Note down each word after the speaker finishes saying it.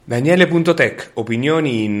Daniele.tech,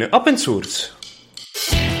 opinioni in open source.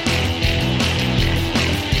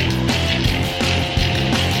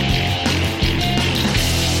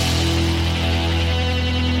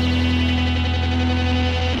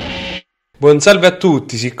 Buon salve a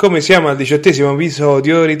tutti, siccome siamo al 18°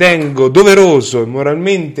 episodio ritengo doveroso e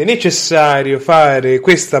moralmente necessario fare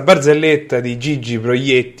questa barzelletta di Gigi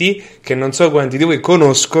Proietti, che non so quanti di voi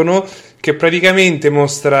conoscono, che praticamente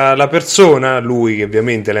mostra la persona, lui che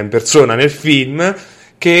ovviamente la impersona nel film,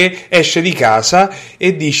 che esce di casa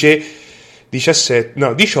e dice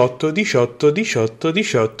 18, 18,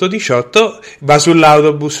 18, va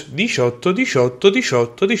sull'autobus, 18, 18,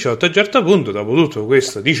 18, 18, a un certo punto, dopo tutto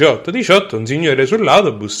questo 18, 18, un signore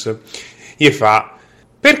sull'autobus gli fa: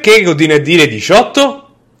 perché continui a dire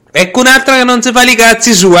 18? Ecco un'altra che non si fa i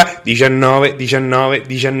cazzi sua, 19, 19,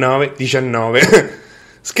 19, 19.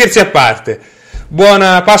 Scherzi a parte,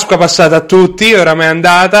 buona Pasqua passata a tutti, oramai è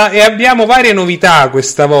andata, e abbiamo varie novità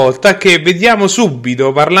questa volta che vediamo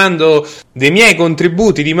subito. Parlando dei miei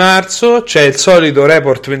contributi di marzo, c'è il solito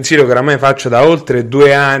report mensile che oramai faccio da oltre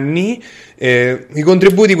 2 anni. I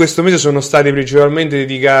contributi questo mese sono stati principalmente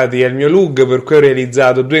dedicati al mio LUG, per cui ho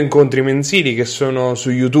realizzato 2 incontri mensili che sono su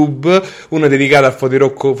YouTube, uno dedicato al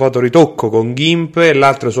fotoritocco con GIMP e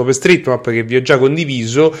l'altro su OpenStreetMap, che vi ho già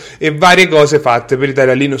condiviso, e varie cose fatte per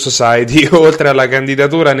Italia Linux Society, oltre alla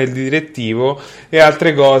candidatura nel direttivo e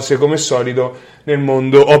altre cose come solito nel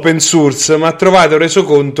mondo open source, ma trovate un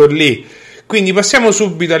resoconto lì. Quindi passiamo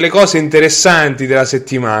subito alle cose interessanti della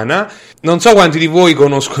settimana. Non so quanti di voi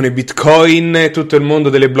conoscono i Bitcoin, tutto il mondo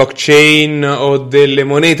delle blockchain o delle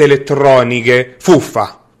monete elettroniche.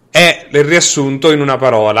 Fuffa. È il riassunto in una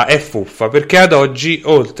parola, è fuffa, perché ad oggi,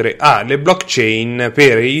 oltre alle blockchain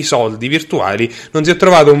per i soldi virtuali, non si è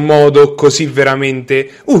trovato un modo così veramente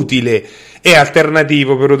utile e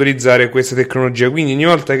alternativo per utilizzare questa tecnologia. Quindi ogni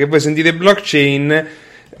volta che voi sentite blockchain,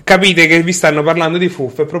 capite che vi stanno parlando di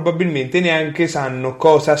fuffa e probabilmente neanche sanno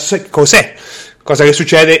cos'è, cosa che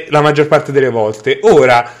succede la maggior parte delle volte.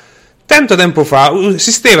 Ora, tanto tempo fa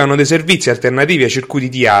esistevano dei servizi alternativi ai circuiti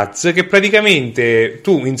di ads che praticamente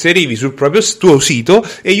tu inserivi sul proprio tuo sito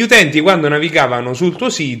e gli utenti, quando navigavano sul tuo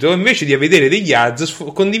sito, invece di vedere degli ads,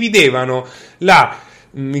 condividevano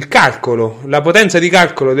il calcolo, la potenza di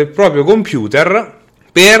calcolo del proprio computer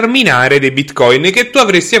per minare dei bitcoin che tu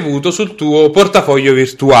avresti avuto sul tuo portafoglio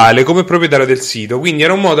virtuale come proprietario del sito. Quindi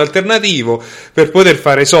era un modo alternativo per poter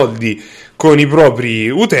fare soldi con i propri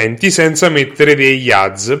utenti senza mettere degli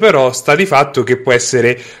ads. Però sta di fatto che può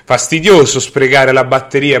essere fastidioso sprecare la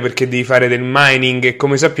batteria perché devi fare del mining, e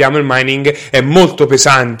come sappiamo il mining è molto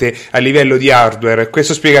pesante a livello di hardware.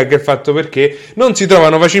 Questo spiega anche il fatto perché non si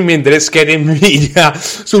trovano facilmente le schede Nvidia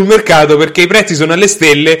sul mercato, perché i prezzi sono alle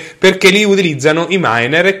stelle, perché li utilizzano i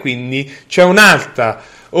miner e quindi c'è un'alta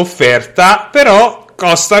offerta, però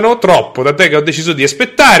costano troppo, tant'è che ho deciso di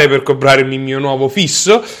aspettare per comprarmi il mio nuovo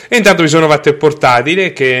fisso, e intanto mi sono fatto il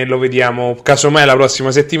portatile, che lo vediamo casomai la prossima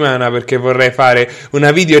settimana, perché vorrei fare una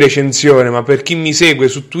video recensione, ma per chi mi segue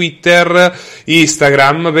su Twitter,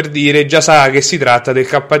 Instagram, per dire, già sa che si tratta del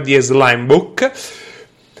KDE Slimebook.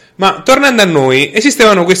 Ma tornando a noi,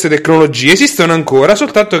 esistevano queste tecnologie, esistono ancora,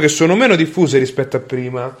 soltanto che sono meno diffuse rispetto a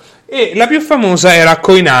prima. E la più famosa era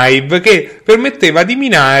Coinhive, che permetteva di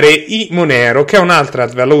minare i Monero, che è un'altra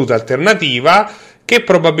valuta alternativa che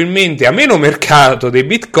probabilmente ha meno mercato dei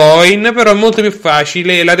Bitcoin, però è molto più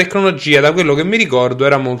facile e la tecnologia, da quello che mi ricordo,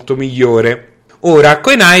 era molto migliore. Ora,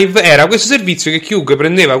 Coinhive era questo servizio che chiunque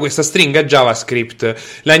prendeva questa stringa JavaScript,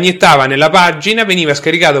 la iniettava nella pagina, veniva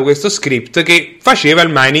scaricato questo script che faceva il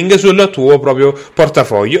mining sul tuo proprio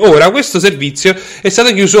portafoglio. Ora, questo servizio è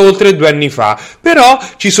stato chiuso oltre 2 anni fa, però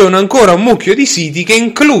ci sono ancora un mucchio di siti che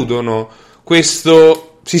includono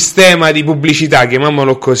questo sistema di pubblicità,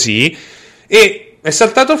 chiamiamolo così, e è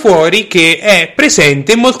saltato fuori che è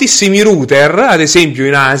presente in moltissimi router, ad esempio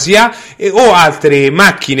in Asia, o altre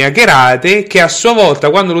macchine hackerate, che a sua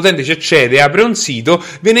volta, quando l'utente ci accede e apre un sito,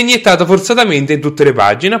 viene iniettato forzatamente in tutte le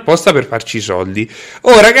pagine apposta per farci i soldi.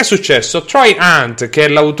 Ora, che è successo? Troy Hunt, che è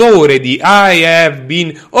l'autore di I Have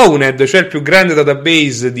Been Owned, cioè il più grande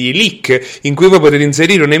database di leak in cui voi potete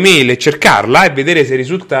inserire un'email e cercarla e vedere se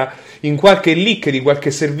risulta in qualche leak di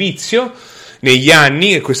qualche servizio negli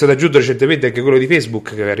anni, e questo è stato aggiunto recentemente anche quello di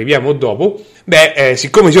Facebook, che arriviamo dopo.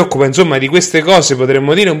 Siccome si occupa insomma di queste cose,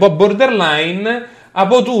 potremmo dire un po' borderline, ha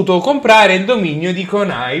potuto comprare il dominio di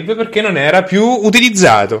Coinhive perché non era più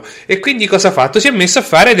utilizzato, e quindi cosa ha fatto? Si è messo a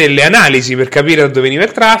fare delle analisi per capire da dove veniva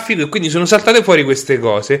il traffico, e quindi sono saltate fuori queste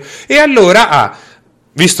cose, e allora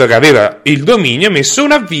visto che aveva il dominio, ha messo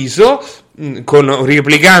un avviso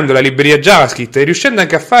replicando la libreria JavaScript e riuscendo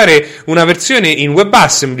anche a fare una versione in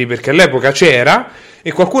WebAssembly, perché all'epoca c'era,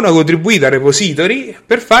 e qualcuno ha contribuito a repository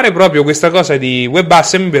per fare proprio questa cosa di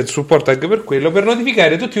WebAssembly, per supporto anche per quello, per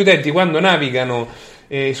notificare tutti gli utenti quando navigano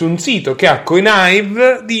su un sito che ha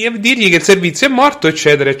CoinHive, dirgli che il servizio è morto,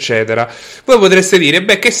 eccetera eccetera. Voi potreste dire,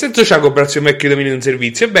 che senso c'ha comprarsi un vecchio dominio di un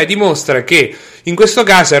servizio? Dimostra che in questo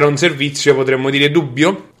caso era un servizio, potremmo dire,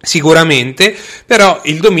 dubbio, sicuramente, però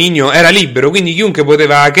il dominio era libero, quindi chiunque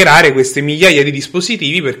poteva hackerare queste migliaia di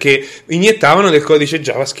dispositivi perché iniettavano del codice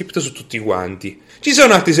JavaScript su tutti quanti. Ci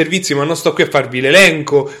sono altri servizi, ma non sto qui a farvi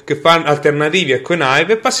l'elenco, che fanno alternativi a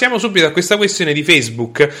CoinHive, e passiamo subito a questa questione di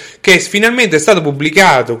Facebook, che finalmente è stato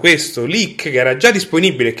pubblicato questo leak, che era già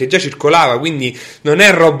disponibile, che già circolava, quindi non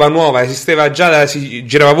è roba nuova, esisteva già, si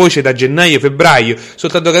girava voce da gennaio-febbraio,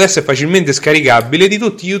 soltanto che adesso è facilmente scaricabile, di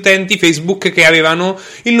tutti gli utenti Facebook che avevano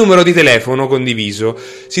il numero di telefono condiviso.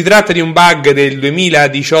 Si tratta di un bug del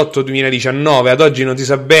 2018-2019, ad oggi non si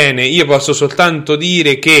sa bene, io posso soltanto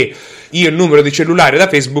dire che io il numero di cellulare da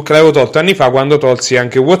Facebook l'avevo tolto anni fa, quando tolsi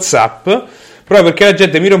anche WhatsApp, proprio perché la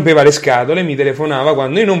gente mi rompeva le scatole, mi telefonava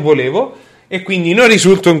quando io non volevo, e quindi non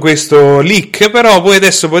risulto in questo leak. Però voi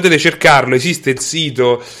adesso potete cercarlo, esiste il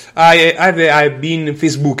sito I've been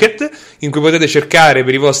Facebooked, in cui potete cercare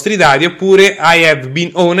per i vostri dati, oppure I have been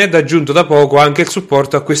owned, aggiunto da poco anche il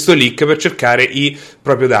supporto a questo leak per cercare il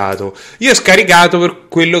proprio dato. Io ho scaricato, per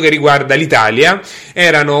quello che riguarda l'Italia,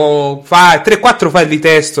 erano 3-4 file di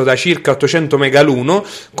testo da circa 800 mega l'uno,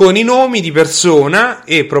 con i nomi di persona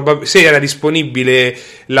e se era disponibile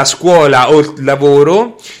la scuola o il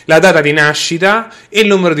lavoro, la data di nascita e il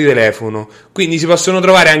numero di telefono. Quindi si possono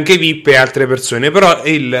trovare anche VIP e altre persone, però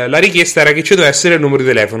la richiesta era che ci doveva essere il numero di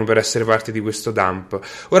telefono per essere parte di questo dump.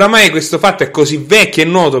 Oramai questo fatto è così vecchio e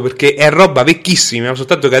noto, perché è roba vecchissima,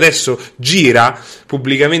 soltanto che adesso gira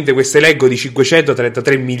pubblicamente questo elenco di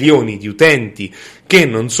 533 milioni di utenti, che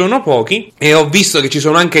non sono pochi, e ho visto che ci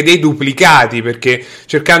sono anche dei duplicati, perché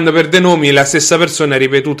cercando per dei nomi la stessa persona è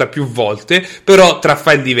ripetuta più volte, però tra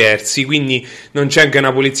file diversi, quindi non c'è anche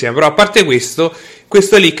una pulizia. Però a parte questo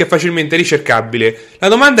leak è facilmente ricercabile. La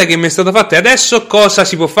domanda che mi è stata fatta è: adesso cosa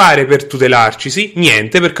si può fare per tutelarci? Sì,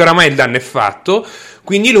 niente, perché oramai il danno è fatto,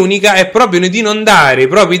 quindi l'unica è proprio di non dare i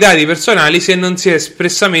propri dati personali se non sia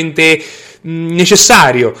espressamente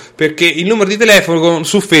necessario, perché il numero di telefono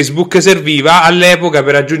su Facebook serviva all'epoca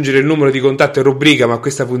per aggiungere il numero di contatto in rubrica, ma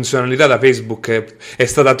questa funzionalità da Facebook è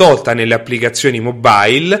stata tolta nelle applicazioni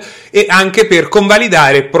mobile, e anche per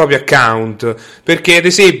convalidare il proprio account, perché ad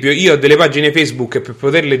esempio io ho delle pagine Facebook e per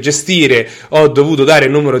poterle gestire ho dovuto dare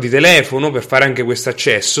il numero di telefono per fare anche questo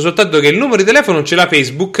accesso, soltanto che il numero di telefono ce l'ha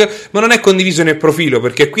Facebook ma non è condiviso nel profilo,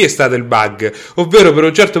 perché qui è stato il bug, ovvero per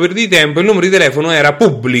un certo periodo di tempo il numero di telefono era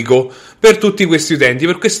pubblico per tutti questi utenti,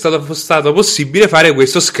 per questo è stato possibile fare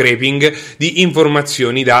questo scraping di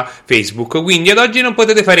informazioni da Facebook. Quindi ad oggi non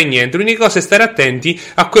potete fare niente, l'unica cosa è stare attenti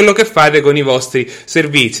a quello che fate con i vostri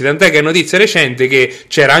servizi, tant'è che è notizia recente che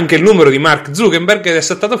c'era anche il numero di Mark Zuckerberg ed è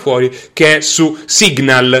saltato fuori che è su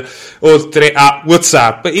Signal oltre a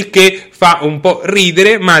WhatsApp, il che fa un po'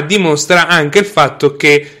 ridere, ma dimostra anche il fatto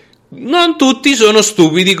che non tutti sono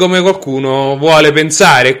stupidi come qualcuno vuole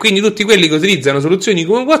pensare, quindi tutti quelli che utilizzano soluzioni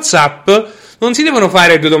come WhatsApp non si devono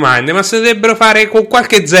fare due domande, ma si dovrebbero fare con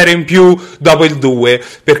qualche zero in più dopo il 2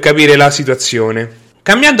 per capire la situazione.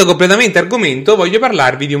 Cambiando completamente argomento, voglio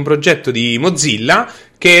parlarvi di un progetto di Mozilla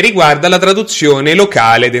che riguarda la traduzione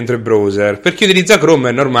locale dentro il browser. Per chi utilizza Chrome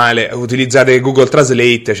è normale, utilizzate Google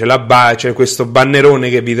Translate, c'è questo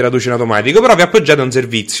bannerone che vi traduce in automatico, però vi appoggiate a un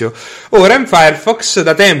servizio. Ora in Firefox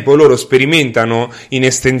da tempo loro sperimentano in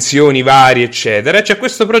estensioni varie eccetera, c'è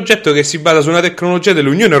questo progetto che si basa su una tecnologia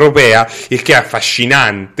dell'Unione Europea, il che è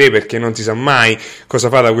affascinante perché non si sa mai cosa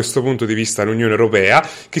fa da questo punto di vista l'Unione Europea,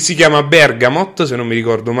 che si chiama Bergamot, se non mi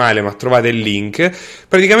ricordo male, ma trovate il link.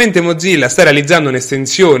 Praticamente Mozilla sta realizzando un'estensione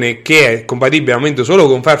che è compatibile al momento solo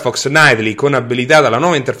con Firefox Nightly, con abilitata la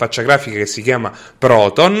nuova interfaccia grafica che si chiama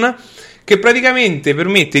Proton, che praticamente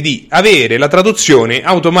permette di avere la traduzione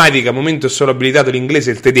automatica, al momento è solo abilitato l'inglese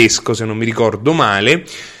e il tedesco se non mi ricordo male,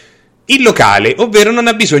 in locale, ovvero non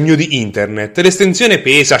ha bisogno di internet. L'estensione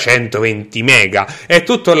pesa 120 mega, è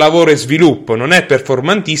tutto il lavoro e sviluppo, non è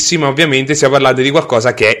performantissima, ovviamente si è parlato di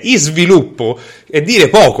qualcosa che è in sviluppo, e dire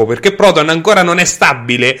poco perché Proton ancora non è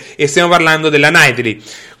stabile e stiamo parlando della Nightly,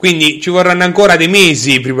 quindi ci vorranno ancora dei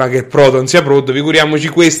mesi prima che Proton sia pronto, figuriamoci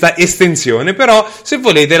questa estensione, però se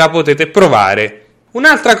volete la potete provare.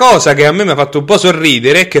 Un'altra cosa che a me mi ha fatto un po'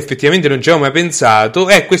 sorridere, che effettivamente non ci avevo mai pensato,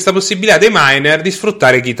 è questa possibilità dei miner di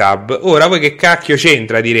sfruttare GitHub. Ora voi che cacchio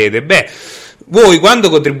c'entra, direte? voi quando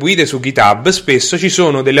contribuite su GitHub spesso ci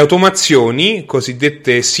sono delle automazioni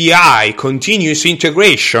cosiddette CI, Continuous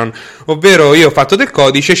Integration, ovvero io ho fatto del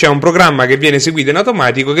codice, c'è un programma che viene eseguito in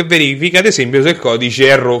automatico che verifica ad esempio se il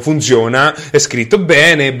codice funziona, è scritto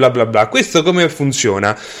bene, bla bla bla. Questo come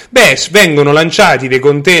funziona? Beh, vengono lanciati dei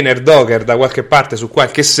container Docker da qualche parte su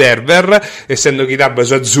qualche server, essendo GitHub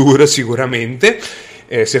su Azure sicuramente,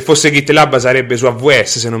 se fosse GitLab sarebbe su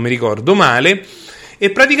AWS se non mi ricordo male, e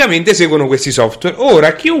praticamente eseguono questi software.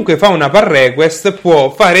 Ora, chiunque fa una pull request può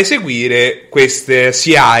fare eseguire queste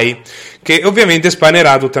CI, che ovviamente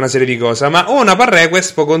spanerà tutta una serie di cose, ma una pull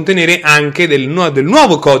request può contenere anche del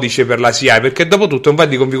nuovo codice per la CI, perché dopo tutto è un file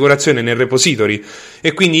di configurazione nel repository,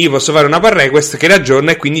 e quindi io posso fare una pull request che la aggiorna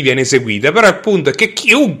e quindi viene eseguita, però il punto è che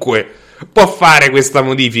chiunque può fare questa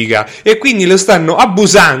modifica, e quindi lo stanno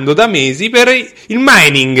abusando da mesi per il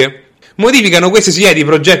mining. Modificano queste CI di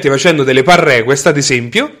progetti facendo delle pull request, ad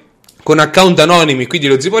esempio, con account anonimi, quindi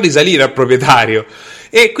non si può risalire al proprietario,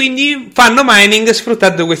 e quindi fanno mining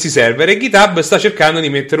sfruttando questi server, e GitHub sta cercando di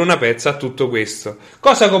mettere una pezza a tutto questo.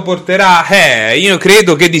 Cosa comporterà? Io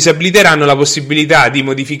credo che disabiliteranno la possibilità di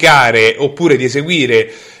modificare oppure di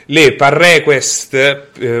eseguire le pull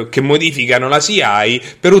request che modificano la CI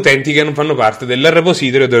per utenti che non fanno parte del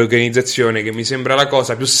repository o dell'organizzazione, che mi sembra la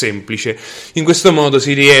cosa più semplice. In questo modo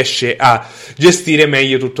si riesce a gestire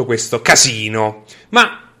meglio tutto questo casino.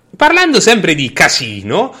 Ma parlando sempre di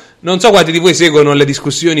casino, non so quanti di voi seguono le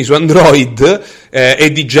discussioni su Android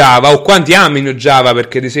e di Java, o quanti amino Java,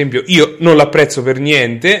 perché ad esempio io non l'apprezzo per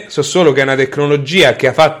niente, so solo che è una tecnologia che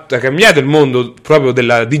ha cambiato il mondo proprio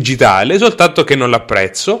della digitale, soltanto che non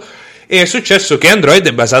l'apprezzo, e è successo che Android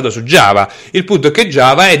è basato su Java. Il punto è che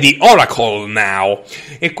Java è di Oracle now,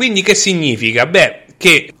 e quindi che significa? Beh,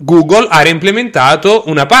 che Google ha reimplementato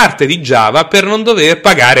una parte di Java per non dover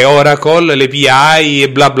pagare Oracle, le API e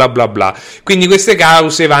bla bla bla bla. Quindi queste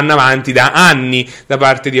cause vanno avanti da anni da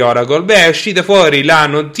parte di Oracle. Beh, è uscita fuori la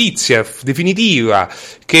notizia definitiva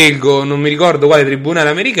che non mi ricordo quale tribunale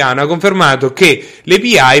americano ha confermato che le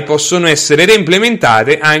API possono essere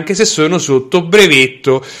reimplementate anche se sono sotto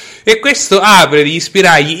brevetto, e questo apre degli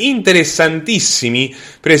spiragli interessantissimi.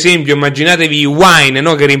 Per esempio, immaginatevi Wine,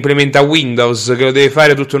 no, che reimplementa Windows, che lo deve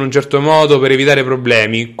fare tutto in un certo modo per evitare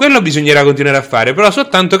problemi. Quello bisognerà continuare a fare, però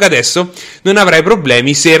soltanto che adesso non avrai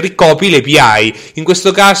problemi se ricopi le API. In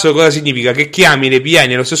questo caso cosa significa? Che chiami le API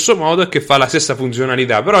nello stesso modo e che fa la stessa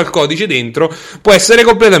funzionalità, però il codice dentro può essere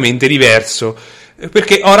completamente diverso,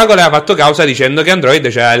 perché Oracle aveva fatto causa dicendo che Android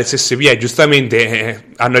c'era le stesse API, giustamente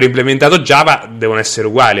hanno reimplementato Java, devono essere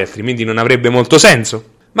uguali, altrimenti non avrebbe molto senso.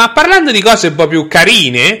 Ma parlando di cose un po' più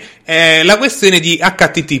carine, la questione di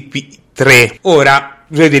HTTP3. Ora,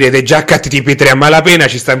 voi direte già HTTP3 a malapena,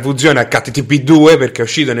 ci sta in funzione HTTP2 perché è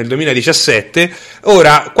uscito nel 2017.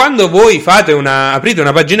 Ora, quando voi aprite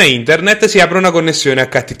una pagina internet, si apre una connessione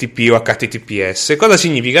HTTP o HTTPS. Cosa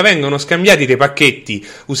significa? Vengono scambiati dei pacchetti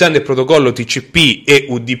usando il protocollo TCP e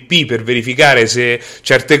UDP per verificare se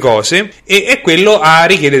certe cose, e quello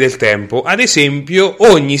richiede del tempo. Ad esempio,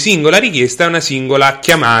 ogni singola richiesta è una singola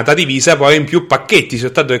chiamata divisa poi in più pacchetti,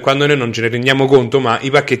 soltanto che quando noi non ce ne rendiamo conto, ma i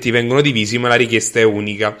pacchetti vengono divisi, ma la richiesta è unica.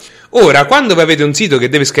 Ora, quando voi avete un sito che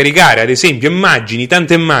deve scaricare ad esempio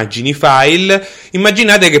tante immagini, file,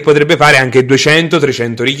 immaginate che potrebbe fare anche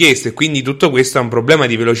 200-300 richieste, quindi tutto questo è un problema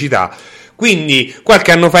di velocità. Quindi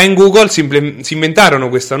qualche anno fa in Google si inventarono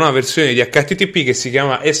questa nuova versione di HTTP che si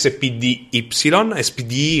chiama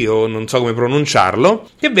SPD o non so come pronunciarlo,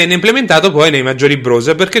 che venne implementato poi nei maggiori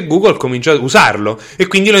browser perché Google cominciò a usarlo e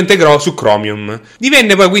quindi lo integrò su Chromium.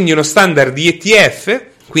 Divenne poi quindi uno standard di ETF,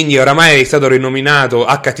 quindi oramai è stato rinominato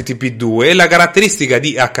HTTP2, e la caratteristica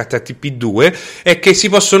di HTTP2 è che si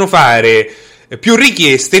possono fare più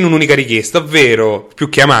richieste in un'unica richiesta, ovvero più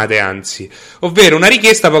chiamate anzi, ovvero una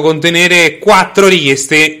richiesta può contenere 4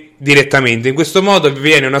 richieste direttamente. In questo modo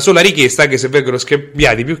viene una sola richiesta anche se vengono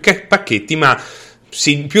scambiati più pacchetti, ma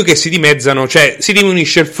più che si dimezzano, cioè si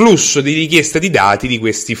diminuisce il flusso di richieste di dati di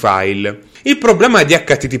questi file. Il problema di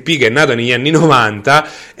HTTP, che è nato negli anni 90,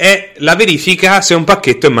 è la verifica se un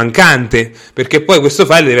pacchetto è mancante, perché poi questo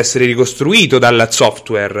file deve essere ricostruito dal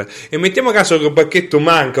software, e mettiamo caso che un pacchetto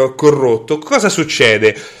manca o è corrotto, cosa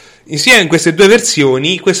succede? Sia in queste due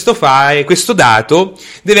versioni questo dato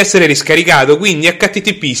deve essere riscaricato, quindi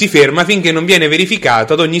HTTP si ferma finché non viene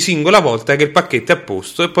verificato ad ogni singola volta che il pacchetto è a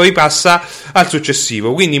posto e poi passa al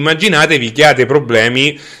successivo. Quindi immaginatevi che avete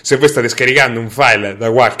problemi se voi state scaricando un file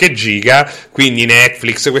da qualche giga, quindi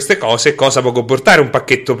Netflix, queste cose, cosa può comportare un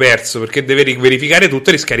pacchetto perso, perché deve verificare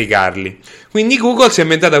tutto e riscaricarli. Quindi Google si è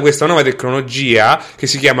inventata questa nuova tecnologia che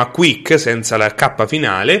si chiama Quick, senza la K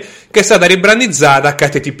finale, che è stata ribrandizzata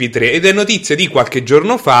HTTP3. HTTP3 ed è notizia di qualche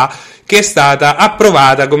giorno fa che è stata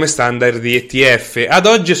approvata come standard di ETF. Ad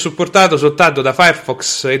oggi è supportato soltanto da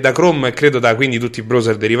Firefox e da Chrome e credo da quindi tutti i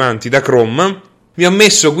browser derivanti da Chrome. Vi ho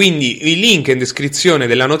messo quindi il link in descrizione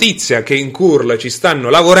della notizia che in curl ci stanno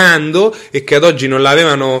lavorando e che ad oggi non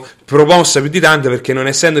l'avevano promossa più di tanto perché non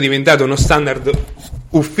essendo diventato uno standard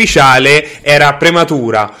ufficiale era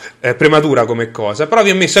prematura come cosa, però vi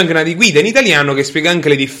ho messo anche una guida in italiano che spiega anche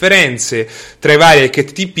le differenze tra i vari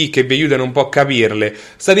HTTP che vi aiutano un po' a capirle.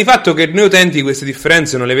 Sta di fatto che noi utenti queste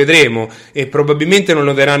differenze non le vedremo e probabilmente non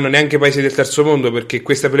lo vedranno neanche i paesi del terzo mondo perché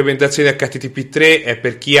questa implementazione di HTTP3 è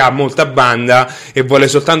per chi ha molta banda e vuole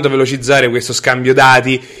soltanto velocizzare questo scambio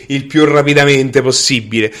dati il più rapidamente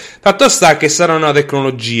possibile. Fatto sta che sarà una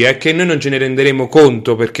tecnologia e che noi non ce ne renderemo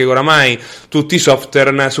conto perché oramai tutti i software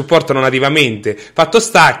supportano nativamente. Fatto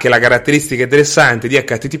sta che la caratteristica interessante di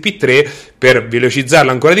HTTP3 per velocizzarlo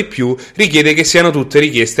ancora di più richiede che siano tutte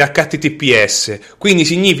richieste HTTPS, quindi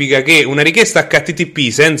significa che una richiesta HTTP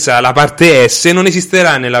senza la parte S non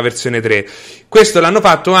esisterà nella versione 3. Questo l'hanno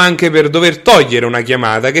fatto anche per dover togliere una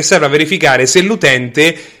chiamata che serve a verificare se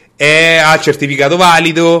l'utente ha certificato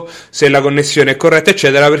valido, se la connessione è corretta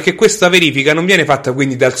eccetera, perché questa verifica non viene fatta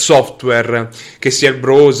quindi dal software che sia il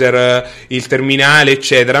browser, il terminale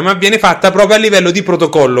eccetera, ma viene fatta proprio a livello di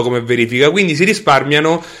protocollo come verifica, quindi si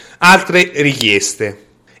risparmiano altre richieste.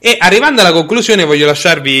 E arrivando alla conclusione voglio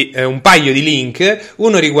lasciarvi un paio di link.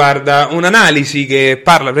 Uno riguarda un'analisi che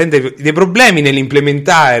parla dei problemi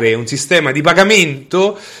nell'implementare un sistema di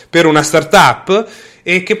pagamento per una startup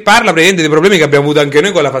e che parla praticamente dei problemi che abbiamo avuto anche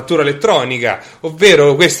noi con la fattura elettronica,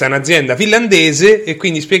 ovvero questa è un'azienda finlandese e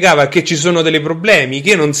quindi spiegava che ci sono dei problemi, che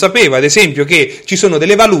io non sapevo, ad esempio che ci sono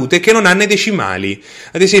delle valute che non hanno i decimali,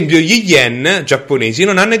 ad esempio gli yen giapponesi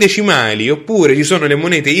non hanno i decimali, oppure ci sono le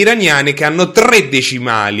monete iraniane che hanno 3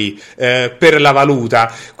 decimali per la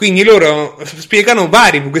valuta, quindi loro spiegano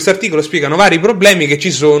questo articolo spiegano vari problemi che ci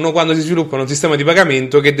sono quando si sviluppa un sistema di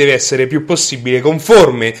pagamento che deve essere più possibile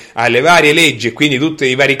conforme alle varie leggi e quindi tutti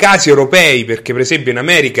i vari casi europei, perché per esempio in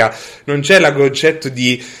America non c'è il concetto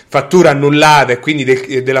di fattura annullata e quindi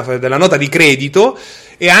della nota di credito,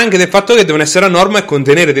 e anche del fatto che devono essere a norma e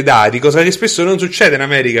contenere dei dati, cosa che spesso non succede in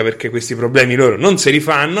America perché questi problemi loro non se li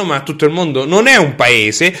fanno, ma tutto il mondo non è un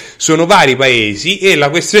paese, sono vari paesi e la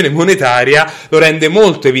questione monetaria lo rende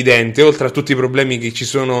molto evidente, oltre a tutti i problemi che ci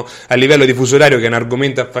sono a livello di fuso orario, che è un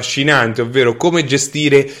argomento affascinante, ovvero come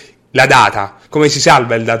gestire la data, come si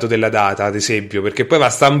salva il dato della data ad esempio, perché poi va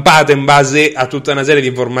stampato in base a tutta una serie di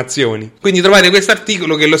informazioni. Quindi trovate questo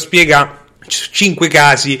articolo che lo spiega 5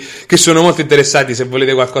 casi che sono molto interessanti se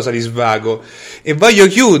volete qualcosa di svago. E voglio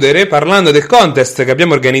chiudere parlando del contest che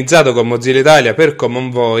abbiamo organizzato con Mozilla Italia per Common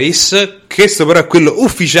Voice. Questo però è quello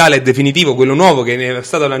ufficiale e definitivo, quello nuovo che è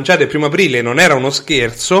stato lanciato il 1 aprile, non era uno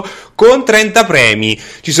scherzo, con 30 premi.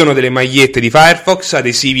 Ci sono delle magliette di Firefox,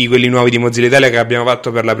 adesivi quelli nuovi di Mozilla Italia che abbiamo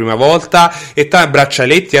fatto per la prima volta e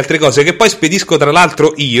braccialetti e altre cose che poi spedisco tra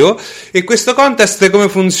l'altro io. E questo contest come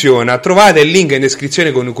funziona? Trovate il link in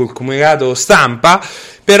descrizione con il comunicato stampa,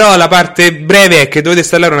 però la parte breve è che dovete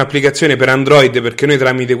installare un'applicazione per Android, perché noi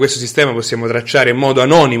tramite questo sistema possiamo tracciare in modo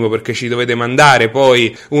anonimo, perché ci dovete mandare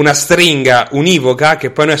poi una stringa univoca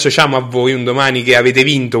che poi noi associamo a voi un domani che avete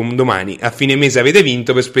vinto, un domani a fine mese avete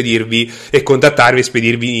vinto, per spedirvi e contattarvi e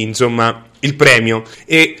spedirvi insomma il premio.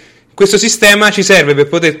 E questo sistema ci serve per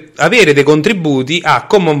poter avere dei contributi a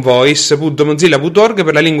commonvoice.mozilla.org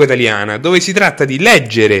per la lingua italiana, dove si tratta di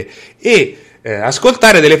leggere e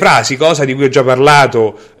ascoltare delle frasi, cosa di cui ho già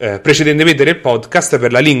parlato precedentemente nel podcast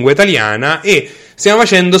per la lingua italiana, e stiamo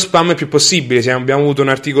facendo spam il più possibile. Abbiamo avuto un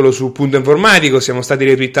articolo su Punto Informatico, siamo stati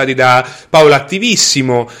retweetati da Paola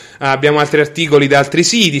Attivissimo, abbiamo altri articoli da altri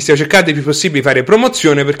siti, stiamo cercando il più possibile di fare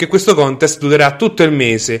promozione perché questo contest durerà tutto il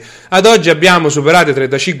mese. Ad oggi abbiamo superato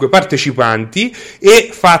 35 partecipanti e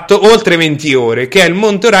fatto oltre 20 ore, che è il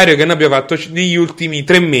monte orario che noi abbiamo fatto negli ultimi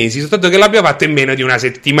 3 mesi, soltanto che l'abbiamo fatto in meno di una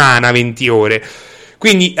settimana, 20 ore.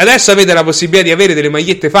 Quindi adesso avete la possibilità di avere delle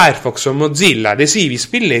magliette Firefox o Mozilla, adesivi,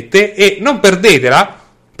 spillette, e non perdetela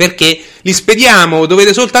perché li spediamo,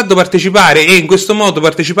 dovete soltanto partecipare e in questo modo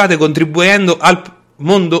partecipate contribuendo al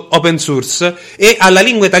mondo open source e alla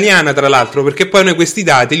lingua italiana tra l'altro, perché poi noi questi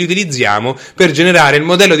dati li utilizziamo per generare il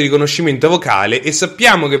modello di riconoscimento vocale e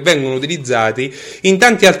sappiamo che vengono utilizzati in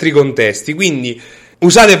tanti altri contesti, quindi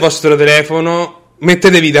usate il vostro telefono,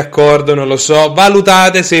 mettetevi d'accordo, non lo so,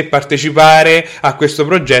 valutate se partecipare a questo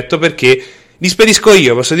progetto, perché li spedisco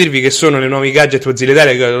io. Posso dirvi che sono le nuovi gadget Mozilla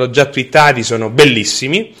Italia, che l'ho già twittati, sono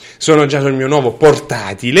bellissimi, sono già sul mio nuovo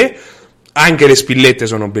portatile, anche le spillette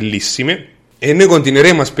sono bellissime e noi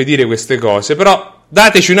continueremo a spedire queste cose, però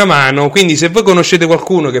dateci una mano. Quindi se voi conoscete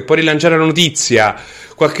qualcuno che può rilanciare la notizia,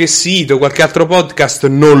 qualche sito, qualche altro podcast,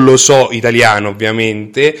 non lo so, italiano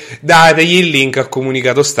ovviamente, dategli il link al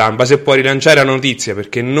comunicato stampa se può rilanciare la notizia,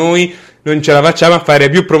 perché noi non ce la facciamo a fare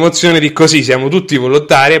più promozione di così, siamo tutti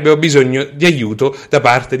volontari, abbiamo bisogno di aiuto da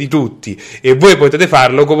parte di tutti e voi potete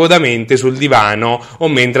farlo comodamente sul divano o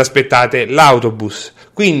mentre aspettate l'autobus.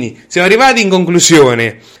 Quindi siamo arrivati in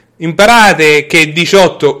conclusione. Imparate che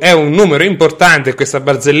 18 è un numero importante e questa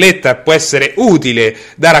barzelletta può essere utile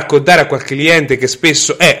da raccontare a qualche cliente che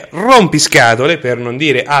spesso è rompiscatole, per non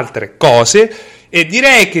dire altre cose, e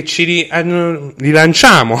direi che ci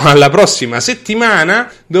rilanciamo alla prossima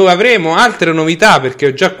settimana, dove avremo altre novità, perché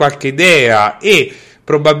ho già qualche idea e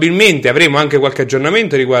probabilmente avremo anche qualche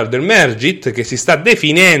aggiornamento riguardo il Mergit che si sta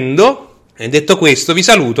definendo. E detto questo vi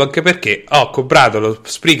saluto, anche perché ho comprato lo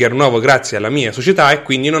speaker nuovo grazie alla mia società e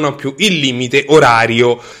quindi non ho più il limite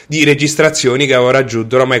orario di registrazioni che avevo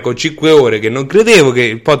raggiunto ormai con 5 ore, che non credevo che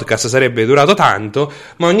il podcast sarebbe durato tanto,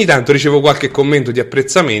 ma ogni tanto ricevo qualche commento di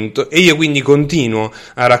apprezzamento e io quindi continuo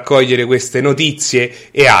a raccogliere queste notizie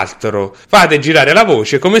e altro. Fate girare la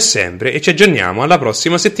voce come sempre e ci aggiorniamo alla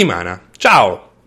prossima settimana. Ciao!